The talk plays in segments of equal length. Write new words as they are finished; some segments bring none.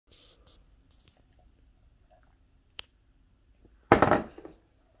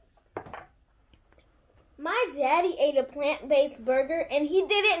daddy ate a plant-based burger and he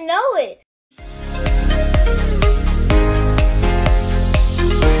didn't know it.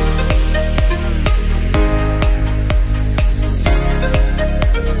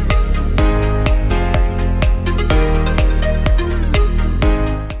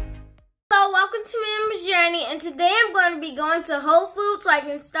 And today I'm going to be going to Whole Foods so I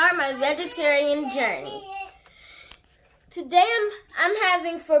can start my vegetarian journey. Today I'm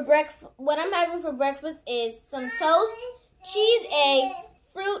having for breakfast, what I'm having for breakfast is some toast, cheese, eggs,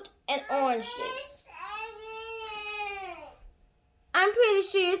 fruit, and orange juice. I'm pretty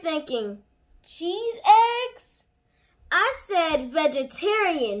sure you're thinking, cheese eggs? I said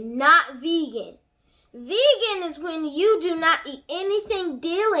vegetarian, not vegan. Vegan is when you do not eat anything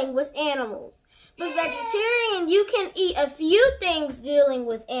dealing with animals. But vegetarian, you can eat a few things dealing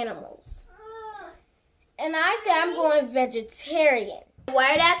with animals. And I said I'm going vegetarian.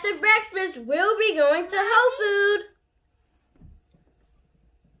 Right after breakfast, we'll be going to Whole Foods.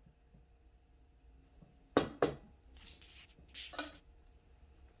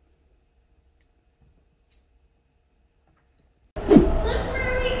 Look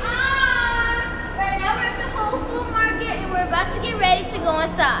where we are! Right now we're at the Whole Foods Market and we're about to get ready to go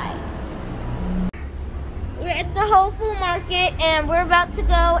inside. We're at the Whole Foods Market and we're about to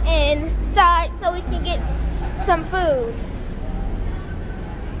go inside so we can get some foods.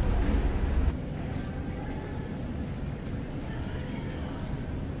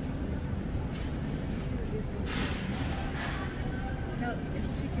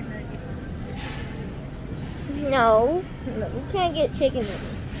 No, we can't get chicken nuggets.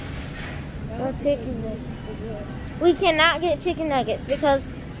 No chicken nuggets. We cannot get chicken nuggets because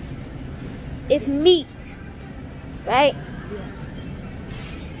it's meat. Right?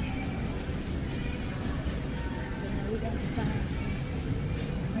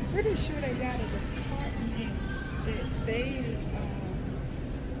 I'm pretty sure they got a department that says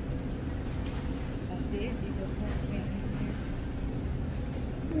a veggie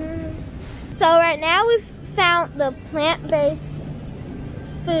department. So right now we've found the plant-based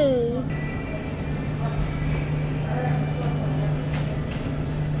food.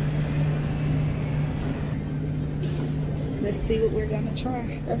 Let's see what we're gonna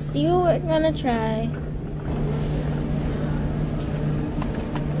try. Let's see what we're gonna try.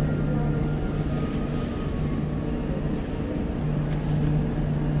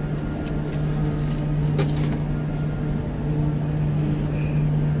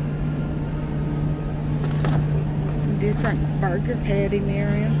 Different burger patty,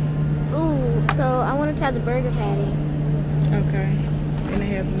 Miriam. Ooh, so I want to try the burger patty. Okay. And they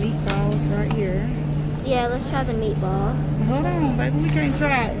have meatballs right here. Yeah, let's try the meatballs. Hold on, baby. We can't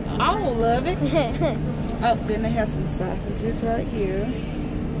try all of it. Oh, then they have some sausages right here.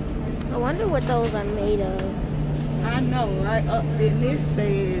 I wonder what those are made of. I know, right up in this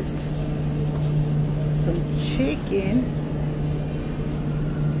says some chicken.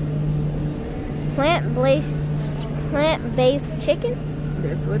 Plant-based chicken?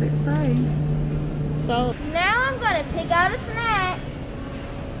 That's what it's saying. So now I'm gonna pick out a snack.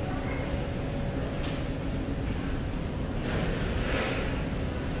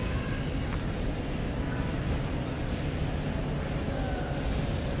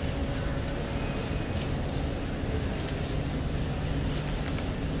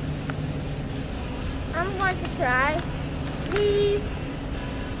 I'm going to try these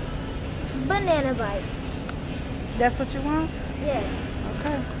banana bites. that's what you want? Yes.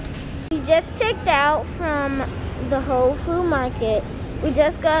 Okay. We just checked out from the Whole Foods Market. We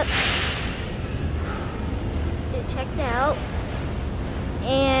just got it checked out.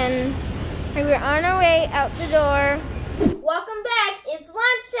 And we're on our way out the door. Welcome back. It's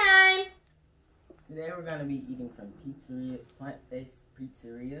lunchtime. Today we're going to be eating from pizzeria, plant-based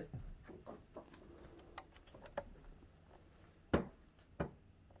pizzeria.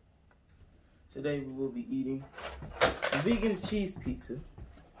 Today we will be eating vegan cheese pizza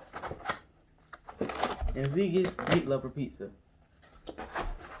and vegan meat lover pizza.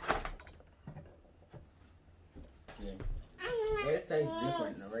 Yeah. It tastes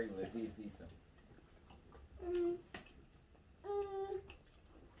different than a regular beef pizza.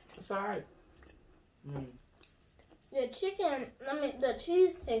 It's alright. The the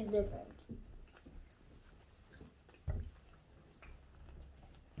cheese tastes different.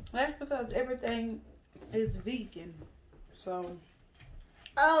 That's because everything is vegan. So.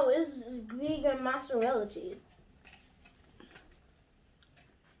 Oh, it's vegan mozzarella cheese.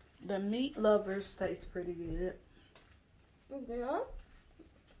 The meat lovers taste pretty good. Yeah.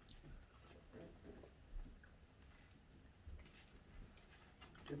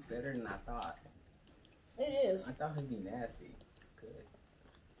 It's better than I thought. It is. I thought it'd be nasty. It's good.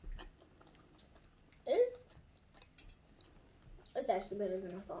 It's actually better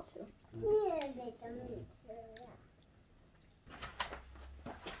than I thought too.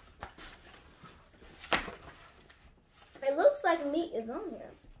 It looks like meat is on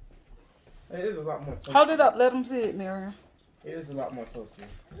here. It is a lot more toasty. Hold it up. Let them see it, Miriam. It is a lot more toasty.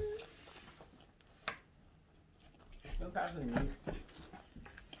 No pass me meat.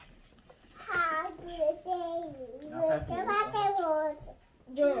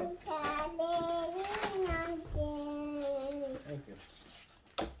 June. Thank you.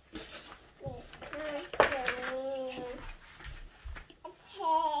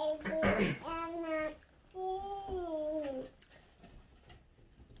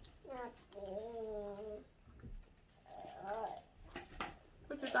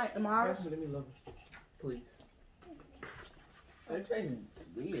 What you think, tomorrow? Let me love it. Please. It tastes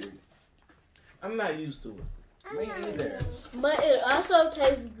weird. I'm not used to it. Me either. But it also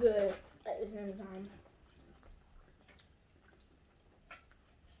tastes good at the same time.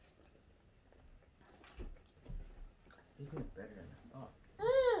 It's better than I thought.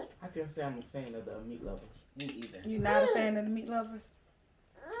 I can't say I'm a fan of the meat lovers. Me either. You not a fan of the meat lovers?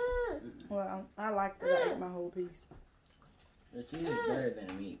 Well, I liked it. I ate my whole piece. The cheese is better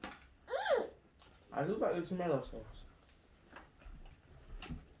than meat. I do like the tomato sauce.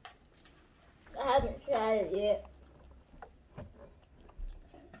 I haven't tried it yet.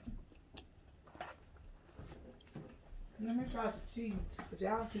 Let me try the cheese. Because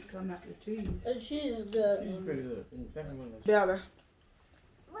y'all keep coming out with cheese. The cheese is good. Cheese is pretty good. Definitely like Better.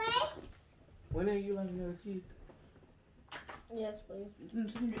 when are you like another cheese? Yes, please.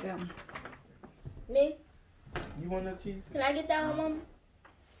 Let me get that one. Me? You want that cheese? Can I get that one, Mom?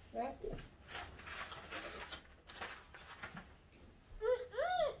 Thank you.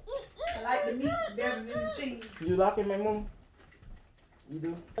 I like the meat better than the cheese. You like it, my mom? You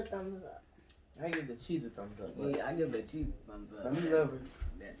do? A thumbs up. I give the cheese a thumbs up. But Yeah, I give the cheese a thumbs up. the meat lover.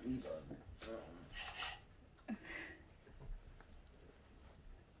 That meat lover.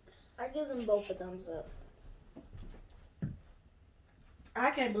 I give them both a thumbs up.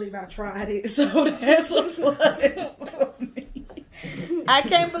 I can't believe I tried it, so that's a plus for me. I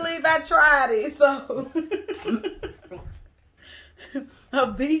can't believe I tried it, so.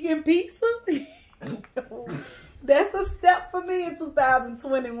 A vegan pizza? That's a step for me in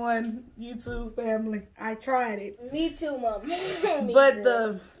 2021, YouTube family. I tried it. Me too, Mom.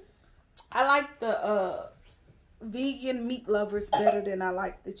 But I like the vegan meat lovers better than I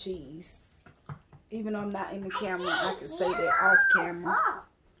like the cheese. Even though I'm not in the camera, I can say that off camera.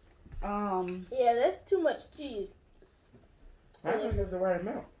 Yeah, that's too much cheese. I think that's the right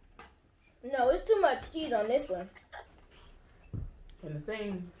amount. No, it's too much cheese on this one. And the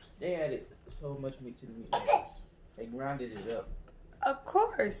thing, they added so much meat to the meat lovers. They grinded it up. Of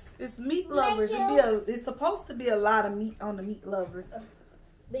course, it's meat lovers. It's supposed to be a lot of meat on the meat lovers.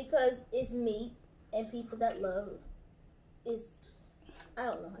 Because it's meat and people that love is, I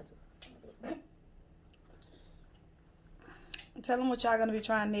don't know how to explain it. Tell them what y'all gonna be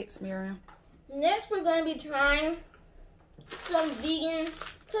trying next, Miriam. Next, we're going to be trying some vegan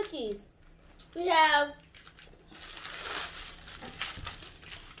cookies. We have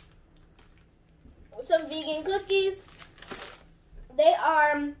some vegan cookies. They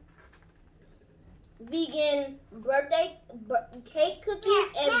are vegan birthday cake cookies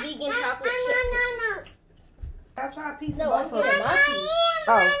and vegan chocolate chip cookies. I try a piece No, of I'm both of getting them. my piece.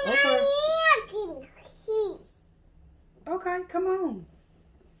 Oh, okay. Okay, come on.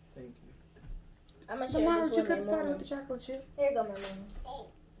 Thank you. I'm going to Tomorrow share this you with could have my started mom. with the chocolate chip. Here you go, my mom.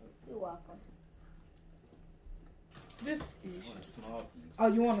 You're welcome. Just. I want a small piece. Oh,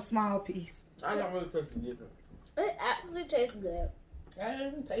 you want a small piece? I don't really taste the difference. It actually tastes good. That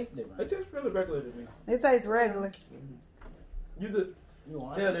doesn't taste different. It tastes really regular to me. It tastes regular. You could You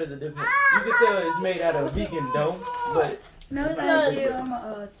want tell it? there's a difference. You could tell it's made out of vegan dough, but No, Because- thank you. I'm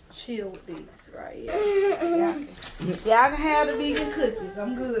gonna chill with these right here. Y'all can have the vegan cookies.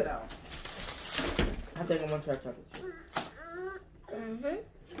 I'm good on. I think I'm gonna try chocolate chip.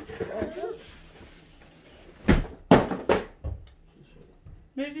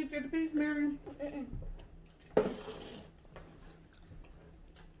 Did you get the piece, Miriam?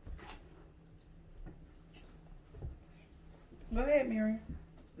 Go ahead, Miriam.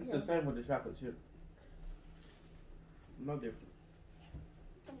 It's the same with the chocolate chip. No different.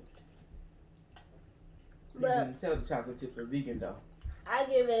 You But can tell the chocolate chips are vegan though. I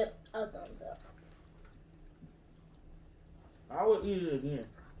give it a thumbs up. I would eat it again.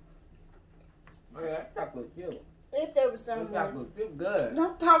 Oh, yeah, that's chocolate chip. If there was something. It's good.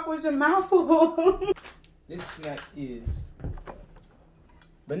 Don't talk with your mouth full. This snack is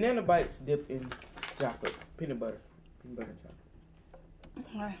banana bites dipped in chocolate, peanut butter and chocolate.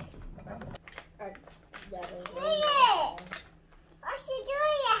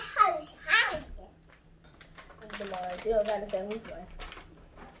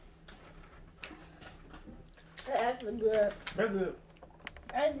 That's actually good. That's good.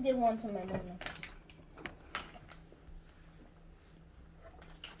 I just give one to my mama.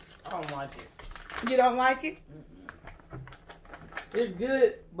 I don't like it. You don't like it? It's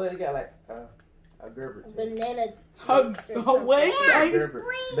good, but it got like a Gerber taste. Banana taste Oh, or something. wait. Gerber,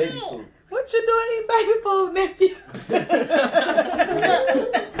 baby food. What you doing eating baby food, nephew?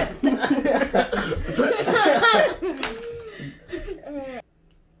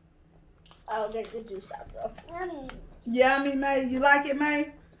 I'll get the juice out though. Yummy, May. You like it,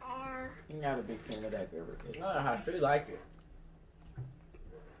 May? I'm not a big fan of that Gerber taste. I do like it.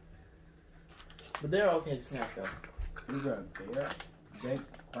 But they're okay snacks though. These are baked,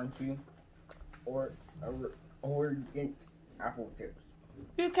 crunchy, organic apple chips.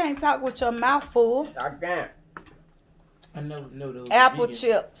 You can't talk with your mouth full. I can't. I never knew those Apple were vegan.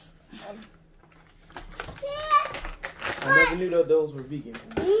 chips. I never knew that those were vegan.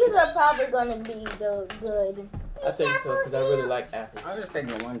 These are probably gonna be the good. I think so because I really like apples. I'm just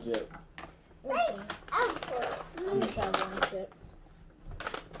taking one chip. Let me try one chip.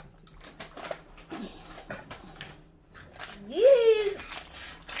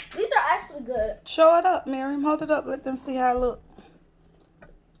 These are actually good. Show it up, Miriam. Hold it up. Let them see how it look.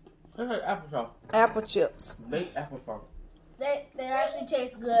 I like apple sauce. Apple chips. Baked apple sauce. They actually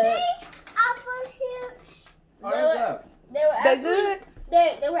taste good. Oh, that's They were They actually good?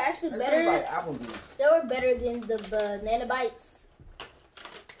 they were actually good. better. It tastes like Applebee's. They were better than the banana bites.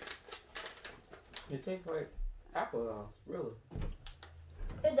 It tastes like apple sauce, really.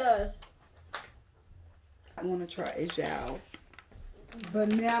 It does. I want to try it, y'all.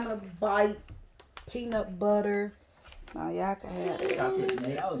 Banana bite, peanut butter. Now y'all can have it. Chocolate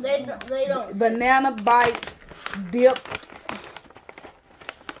mix. That was They don't. Banana bites, dip.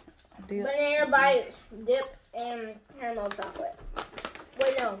 Banana bites, dip, and caramel chocolate.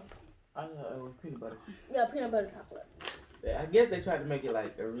 Wait, no. I thought it was peanut butter. Yeah, peanut butter chocolate. I guess they tried to make it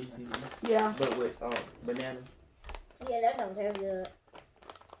like a Reese's, Yeah. but with banana. Yeah, that sounds very good.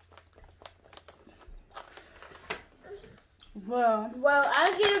 Well,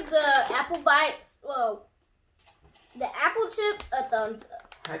 I give the apple bites, the apple chips a thumbs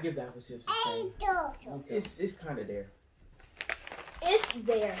up. I give the apple chips a same. It's kind of there. It's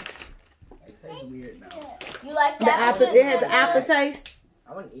there. It tastes weird now. You like the that? apple, it has the apple taste.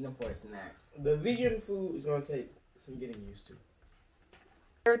 I wouldn't eat them for a snack. The vegan food is gonna take some getting used to.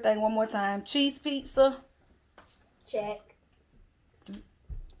 Everything one more time. Cheese pizza, Check.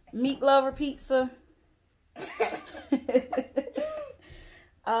 meat lover pizza,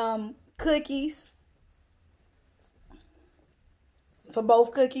 cookies. For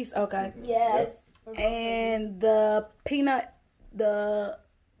both cookies, okay. Yes. And the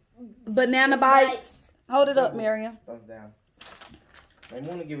banana bites. Hold it up, Miriam. Thumbs down. I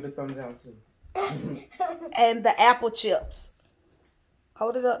want to give it a thumbs down too. And the apple chips.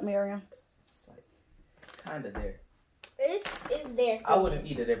 Hold it up, Miriam. It's like kind of there. It's there. I wouldn't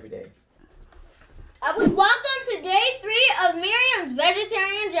eat it every day. Welcome to day 3 of Miriam's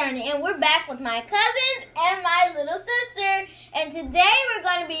vegetarian journey, and we're back with my cousins and my little sister. And today we're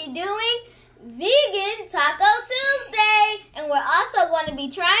going to be doing Vegan Taco Tuesday, and we're also going to be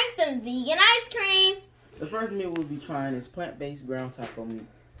trying some vegan ice cream. The first meal we'll be trying is plant-based ground taco meat.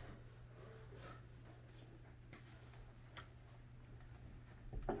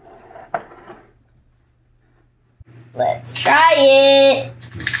 Let's try it.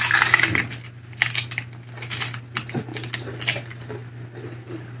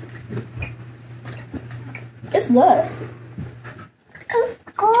 It's good.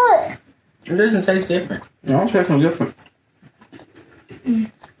 It's good. It doesn't taste different. No, it tastes different.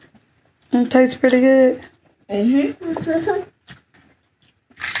 It tastes pretty good. You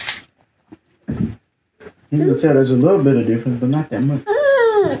can tell there's a little bit of difference, but not that much.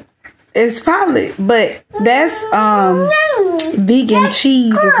 It's probably, but that's vegan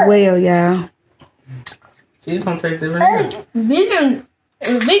cheese as well, y'all. Cheese gonna taste different.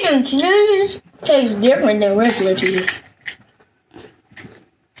 Vegan cheese tastes different than regular cheese.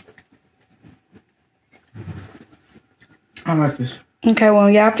 I like this. Okay, well,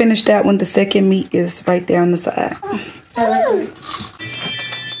 y'all finish that one. The second meat is right there on the side.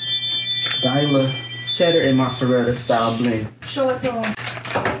 Dyla cheddar and mozzarella style blend. Show it to them.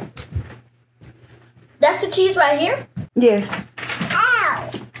 That That's the cheese right here? Yes. Ow.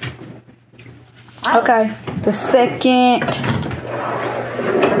 Okay. The second.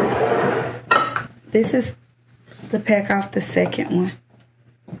 This is the pack off the second one.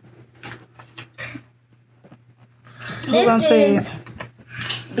 This is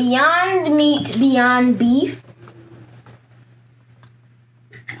Beyond Meat, Beyond Beef.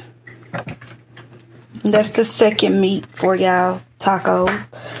 That's the second meat for y'all taco.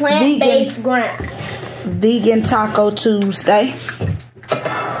 Plant-based ground. Vegan Taco Tuesday.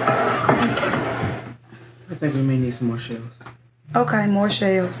 I think we may need some more shells. Okay, more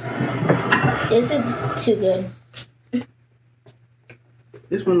shells. This is too good.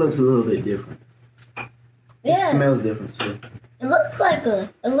 This one looks a little bit different. Yeah. It smells different too. It looks like a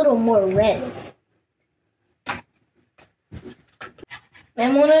little more red.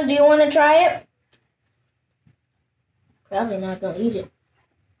 Mona, do you want to try it? Probably not gonna eat it.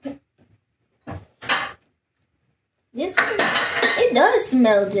 This one, it does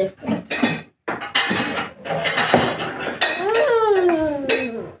smell different.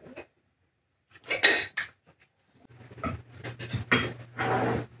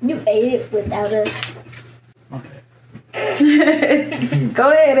 You ate it without us.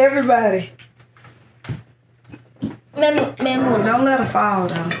 Go ahead, everybody. Mona. Don't let her fall,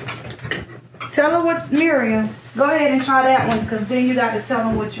 though. Tell her what, Miriam. Go ahead and try that one, because then you got to tell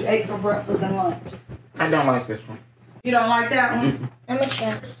them what you ate for breakfast and lunch. I don't like this one. You don't like that one? I'm gonna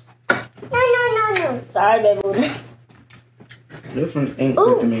try. No. Sorry, baby. This one ain't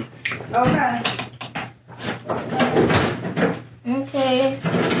good to me. Okay. Okay.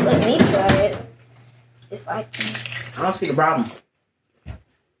 Let me try it. If I can. I don't see the problem.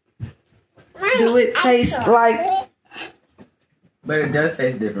 Do it taste like... But it does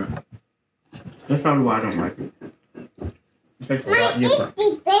taste different. That's probably why I don't like it. It tastes a lot different.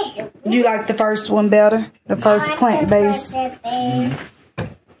 You like the first one better? The first plant-based? Mm-hmm.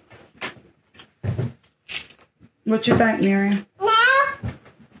 What you think, Miriam?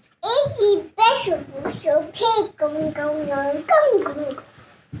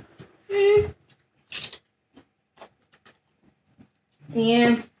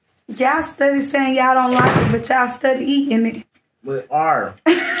 Yeah. Y'all study saying y'all don't like it, but y'all study eating it. With R.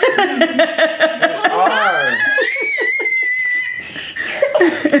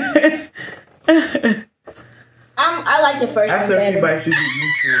 I like the first one After a few better. bites, you get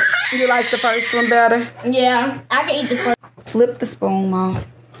used to it. You like the first one better? Yeah, I can eat the first. Flip the spoon off.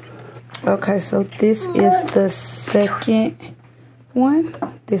 Okay, so this is the second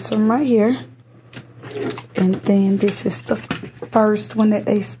one. This one right here. And then this is the first one that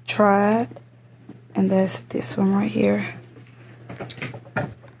they tried. And that's this one right here.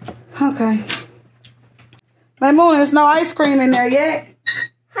 Okay. Mona, there's no ice cream in there yet.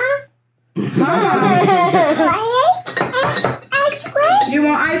 Huh? Ice cream? You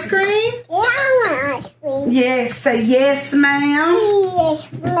want ice cream? Yeah, I want ice cream. Yes, say yes, ma'am. Yes,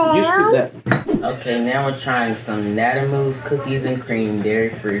 You ma'am. spit that. Okay, now we're trying some LatinAutor cookies and cream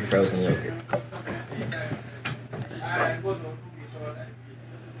dairy-free frozen yogurt.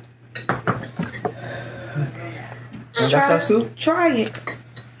 That's cool. Try it.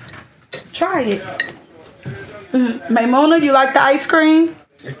 Try it. Mona, you like the ice cream?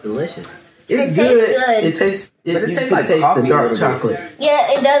 It's delicious. It's It tastes good. good. It tastes. But it You tastes can like taste coffee the a dark little bit. chocolate.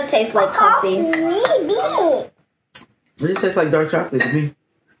 Yeah, it does taste like coffee. It just tastes like dark chocolate to me.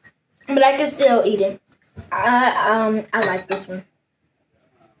 But I can still eat it. I like this one.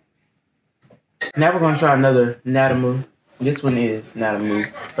 Now we're gonna try another LatinAutor. This one is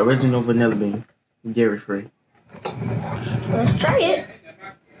LatinAutor original vanilla bean, dairy free. Let's try it.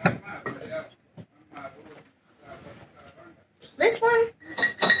 This one?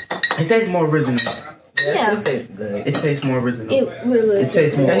 It tastes more original. Yeah. It tastes good. It tastes more original. It really It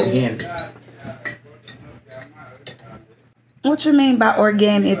tastes more good. organic. What you mean by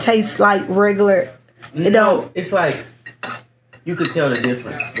organic? It tastes like regular. It don't. It's like you could tell the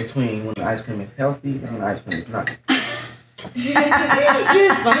difference between when the ice cream is healthy and when the ice cream is not.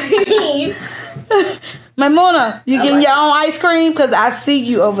 You're funny. Mona, you getting like your own ice cream? Because I see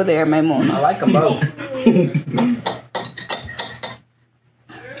you over there, I Mona. like them both.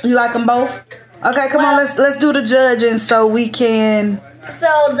 You like them both? Okay, come on, let's do the judging so we can. So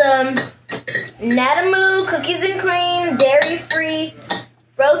the LatinAutor cookies and cream, dairy free,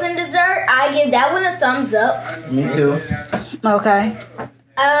 frozen dessert, I give that one a thumbs up. Me too. Okay.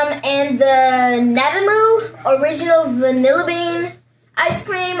 And the LatinAutor original vanilla bean ice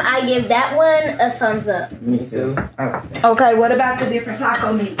cream, I give that one a thumbs up. Me too. I like that. Okay, what about the different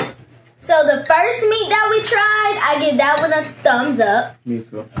taco meat? So the first meat that we tried, I give that one a thumbs up. Me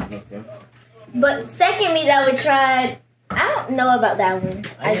too. Me too. But second meat that we tried, I don't know about that one.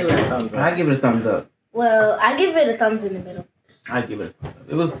 I give it a thumbs up. I give it a thumbs up. Well, I give it a thumbs in the middle. I give it a thumbs up.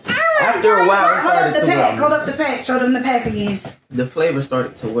 It was after a while. It started to wear on me. Hold up the pack. Show them the pack again. The flavor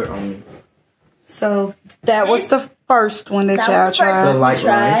started to wear on me. So that was the first one that y'all That was the first tried. one we light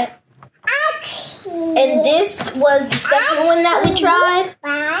tried. And this was the second one that we tried.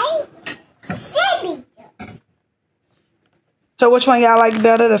 So which one y'all like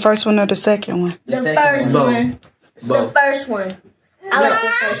better, the first one or the second one? The first one. The Both. first one. I like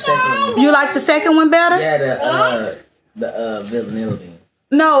the first one. You like the second one better? Yeah, the vanilla bean.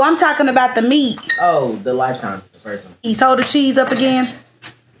 No, I'm talking about the meat. Oh, the Lifetime, the first one. He's hold the cheese up again.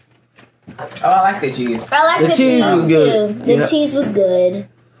 Oh, I like the cheese. I like the cheese was too. good. The Yeah. cheese was good.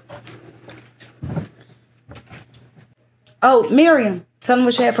 Oh, Miriam, tell them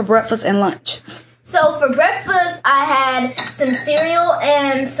what you had for breakfast and lunch. So for breakfast, I had some cereal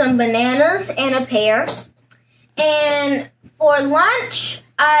and some bananas and a pear. And for lunch,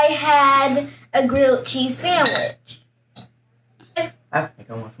 I had a grilled cheese sandwich. I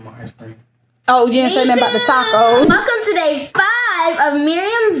think I want some more ice cream. Oh, you didn't say nothing about the tacos. Welcome to day 5 of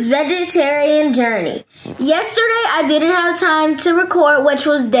Miriam's vegetarian journey. Yesterday, I didn't have time to record, which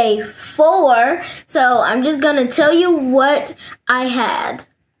was day 4. So I'm just going to tell you what I had.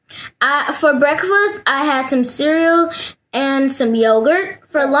 For breakfast, I had some cereal and some yogurt.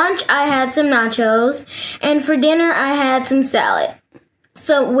 For lunch, I had some nachos. And for dinner, I had some salad.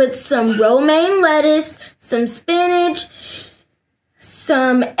 So with some romaine lettuce, some spinach,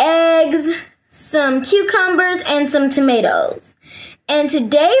 some eggs, some cucumbers, and some tomatoes. And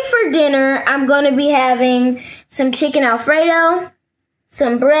today for dinner, I'm going to be having some chicken Alfredo,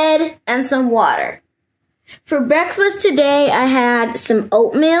 some bread, and some water. For breakfast today, I had some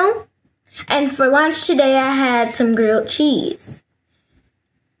oatmeal. And for lunch today, I had some grilled cheese.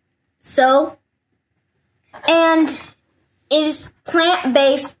 So, and it is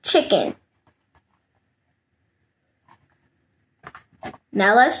plant-based chicken.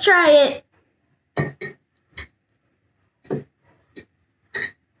 Now let's try it.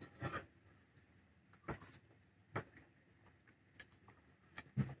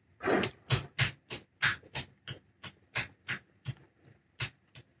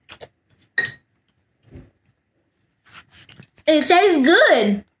 It tastes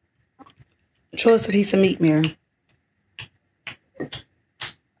good. Show us a piece of meat, Miriam.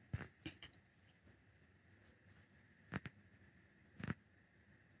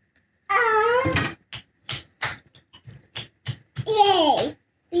 Yay!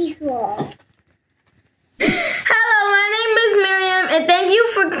 Hello, my name is Miriam, and thank you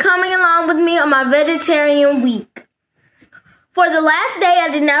for coming along with me on my vegetarian week. For the last day, I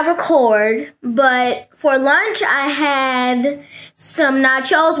did not record, but for lunch, I had some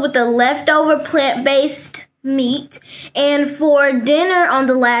nachos with the leftover plant-based meat. And for dinner on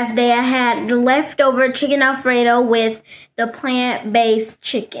the last day, I had the leftover chicken Alfredo with the plant-based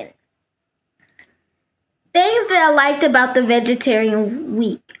chicken. Things that I liked about the vegetarian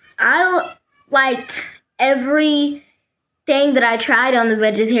week. I liked everything that I tried on the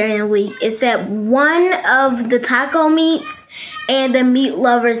vegetarian week except one of the taco meats and the meat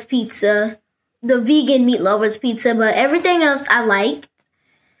lovers pizza, the vegan meat lovers pizza, but everything else I liked.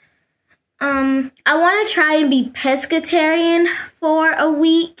 I want to try and be pescatarian for a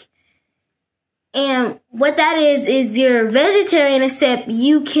week. And what that is you're vegetarian except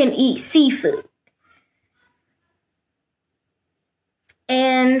you can eat seafood.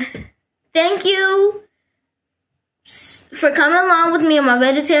 And thank you for coming along with me on my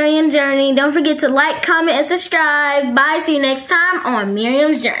vegetarian journey. Don't forget to like, comment, and subscribe. Bye. See you next time on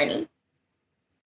Miriam's Journey.